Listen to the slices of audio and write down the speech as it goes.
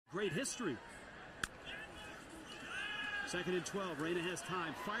great history. 2nd and 12. Reyna has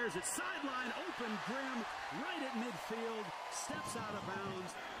time. Fires it sideline. Open. Grimm right at midfield. Steps out of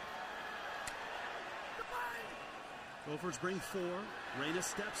bounds. Gophers bring 4. Reyna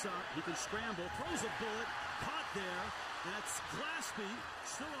steps up. He can scramble. Throws a bullet. Caught there. That's Glaspie.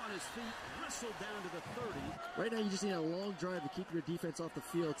 Still on his feet. Wrestled down to the 30. Right now you just need a long drive to keep your defense off the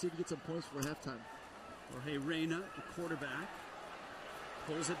field. See if you get some points for halftime. Jorge Reyna, the quarterback.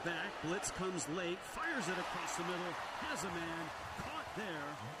 Pulls it back. Blitz comes late. Fires it across the middle. Has a man. Caught there.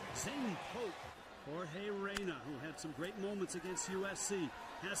 Zane Pope. Jorge Reyna, who had some great moments against USC,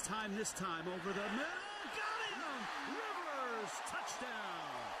 has time this time over the middle. Got him! Rivers,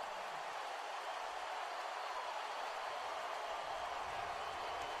 touchdown!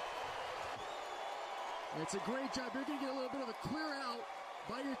 It's a great job. You're going to get a little bit of a clear out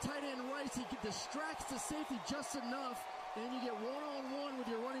by your tight end Rice. He distracts the safety just enough, and you get one-on-one with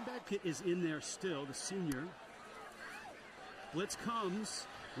your running back. Pitt is in there still, the senior. Blitz comes.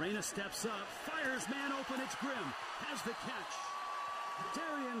 Reyna steps up, fires, man open, it's Grimm, has the catch.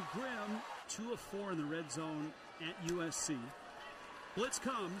 Darian Grimm, 2 of 4 in the red zone at USC. Blitz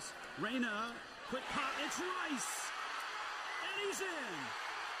comes, Reyna, quick pop, it's Rice, and he's in.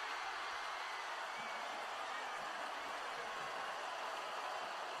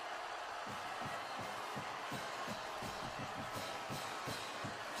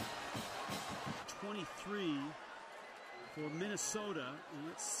 .23 for Minnesota, and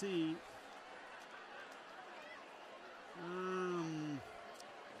let's see. I'm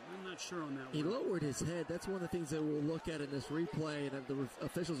not sure on that one. He lowered his head. That's one of the things that we'll look at in this replay, and the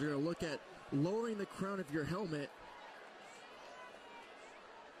officials are going to look at lowering the crown of your helmet.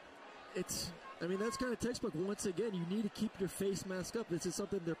 That's kind of textbook. Once again, you need to keep your face mask up. This is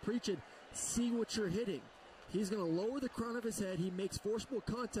something they're preaching. See what you're hitting. He's going to lower the crown of his head. He makes forcible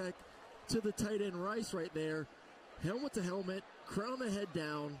contact to the tight end Rice right there. Helmet to helmet, crown the head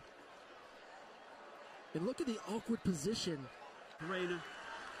down. And look at the awkward position. Reyna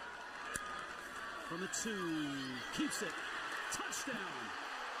from the 2, keeps it, touchdown.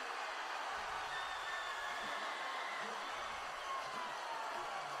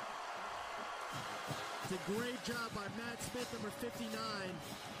 It's a great job by Matt Smith, number 59.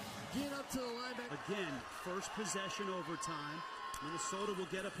 Get up to the linebacker. Again, first possession overtime. Minnesota will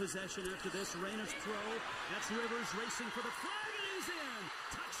get a possession after this. Reyna's throw. That's Rivers racing for the flag, and he's in.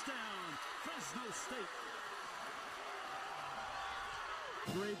 Touchdown, Fresno State.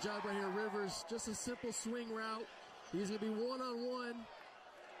 Great job right here, Rivers. Just a simple swing route. He's going to be one-on-one.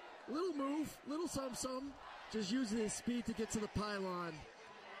 Little move, little something. Just using his speed to get to the pylon.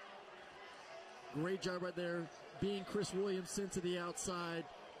 Great job right there, being Chris Williamson to the outside.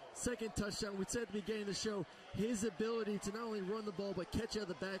 Second touchdown. We said at the beginning of the show, his ability to not only run the ball but catch out of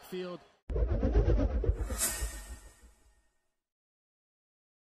the backfield.